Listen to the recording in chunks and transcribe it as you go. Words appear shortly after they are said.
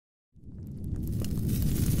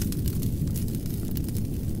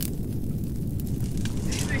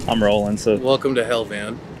I'm rolling, so. Welcome to Hell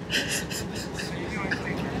Van.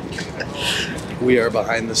 We are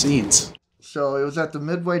behind the scenes. So it was at the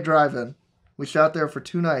Midway Drive-In. We shot there for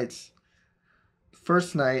 2 nights.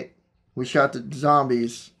 First night, we shot the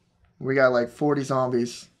zombies. We got like 40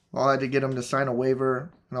 zombies. All I had to get them to sign a waiver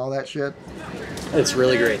and all that shit. It's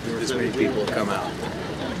really great that this many people have come out.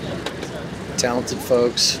 Talented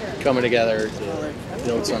folks coming together to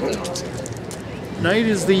build something awesome. Tonight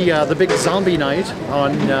is the big zombie night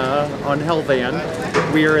on Hell Van.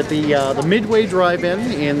 We are at the Midway Drive-In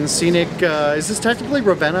in scenic. Is this technically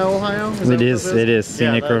Ravenna, Ohio? It is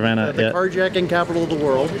scenic Ravenna. The carjacking capital of the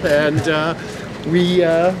world, and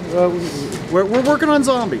we're working on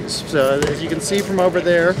zombies. So as you can see from over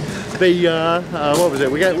there, what was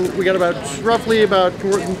it? We got roughly about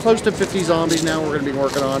close to 50 zombies now. We're going to be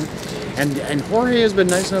working on, and Jorge has been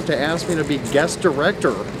nice enough to ask me to be guest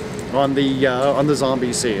director on the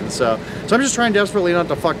zombie scene. So I'm just trying desperately not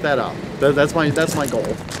to fuck that up. That's my goal.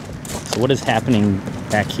 So what is happening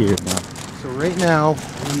back here now? So right now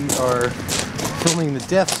we are filming the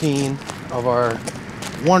death scene of our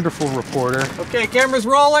wonderful reporter. Okay, cameras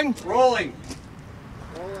rolling. Rolling.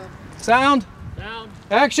 Sound. Sound.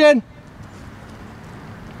 Action.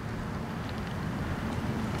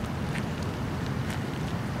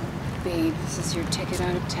 Babe, this is your ticket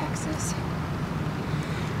out of Texas.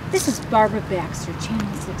 This is Barbara Baxter,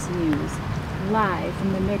 Channel 6 News, live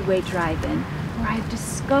from the Midway Drive-In, where I've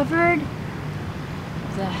discovered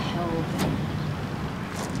the Hell Van.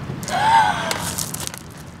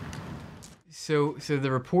 So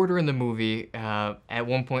the reporter in the movie, at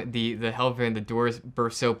one point the Hell Van, the doors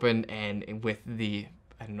burst open, and with the,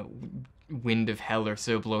 I don't know, wind of hell or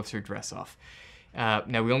so blows her dress off.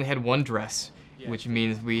 Now we only had one dress, which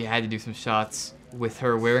means we had to do some shots with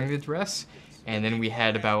her wearing the dress. And then we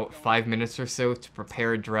had about 5 minutes or so to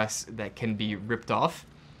prepare a dress that can be ripped off,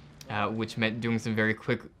 which meant doing some very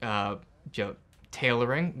quick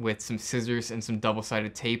tailoring with some scissors and some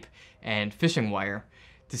double-sided tape and fishing wire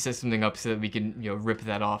to set something up so that we can rip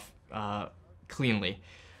that off cleanly.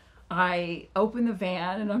 I open the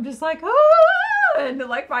van and I'm just like, ah! And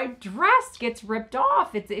like my dress gets ripped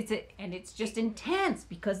off. And it's just intense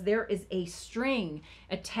because there is a string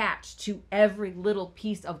attached to every little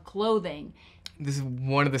piece of clothing. This is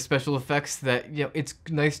one of the special effects that, it's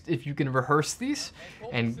nice if you can rehearse these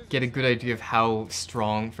and get a good idea of how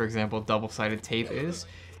strong, for example, double-sided tape is.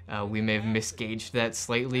 We may have misgauged that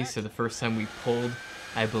slightly, so the first time we pulled,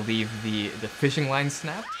 I believe the fishing line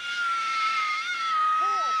snapped.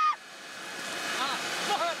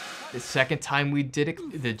 The second time we did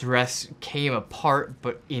it, the dress came apart,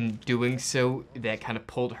 but in doing so, that kind of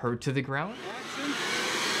pulled her to the ground.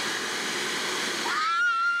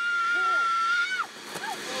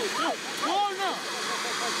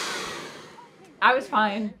 I was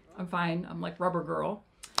fine. I'm fine. I'm like rubber girl.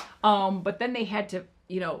 But then they had to,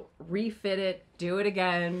 refit it, do it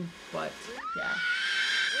again. But yeah.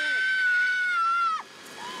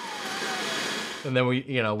 And then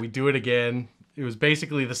we do it again. It was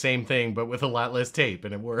basically the same thing, but with a lot less tape,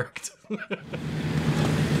 and it worked.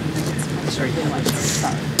 Sorry.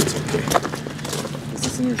 It's okay. Is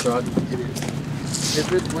this in your shot? It is.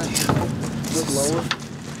 If it went lower.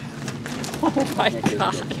 Oh my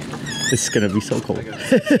God. This is gonna be so cold.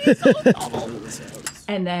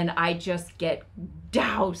 And then I just get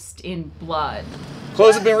doused in blood.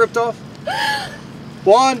 Clothes have been ripped off.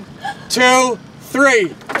 1, 2,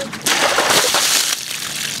 3.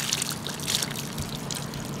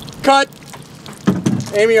 Cut.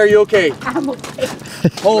 Amy, are you okay? I'm okay.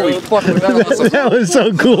 Holy fuck, was that awesome? That was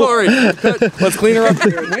so cool. Sorry. Let's clean her up.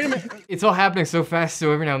 Wait a minute. It's all happening so fast,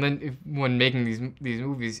 so every now and then, when making these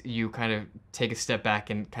movies, you kind of take a step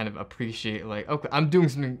back and kind of appreciate, like, okay, I'm doing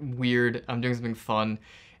something weird, I'm doing something fun,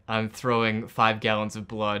 I'm throwing 5 gallons of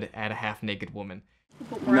blood at a half-naked woman.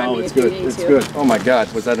 No, it's good. It's good. Oh my God,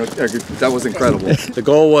 that was incredible. The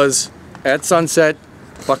goal was, at sunset,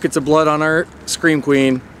 buckets of blood on our Scream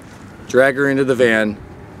Queen, drag her into the van,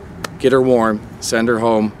 get her warm, send her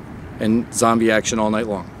home, and zombie action all night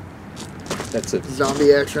long. That's it.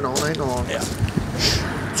 Zombie action all night long. Yeah.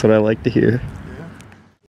 That's what I like to hear.